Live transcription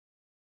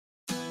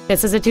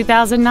This is a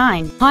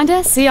 2009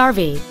 Honda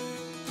CR-V.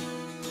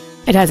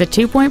 It has a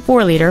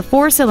 2.4-liter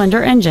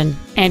four-cylinder engine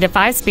and a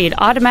 5-speed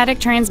automatic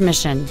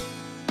transmission.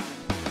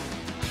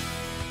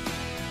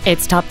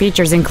 Its top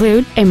features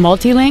include a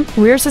multi-link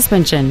rear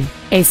suspension,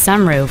 a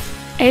sunroof,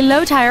 a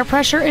low tire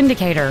pressure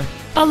indicator,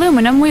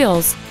 aluminum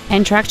wheels,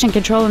 and traction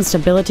control and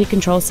stability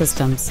control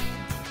systems.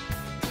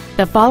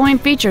 The following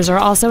features are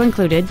also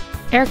included: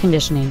 air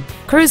conditioning,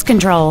 cruise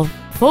control,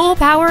 full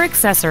power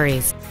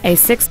accessories, a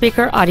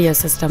 6-speaker audio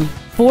system,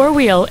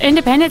 4-wheel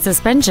independent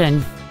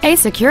suspension, a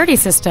security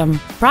system,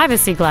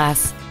 privacy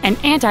glass, an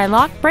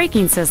anti-lock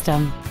braking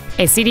system,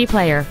 a CD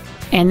player,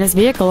 and this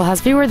vehicle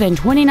has fewer than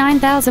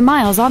 29,000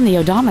 miles on the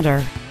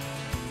odometer.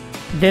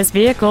 This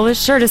vehicle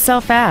is sure to sell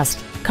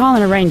fast. Call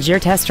and arrange your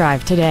test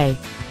drive today.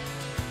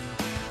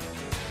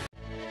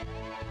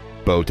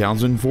 Beau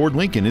Townsend Ford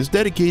Lincoln is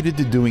dedicated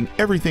to doing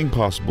everything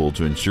possible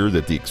to ensure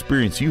that the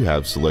experience you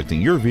have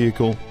selecting your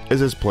vehicle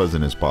is as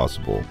pleasant as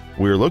possible.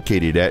 We are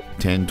located at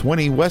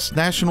 1020 West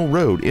National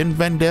Road in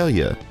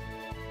Vandalia.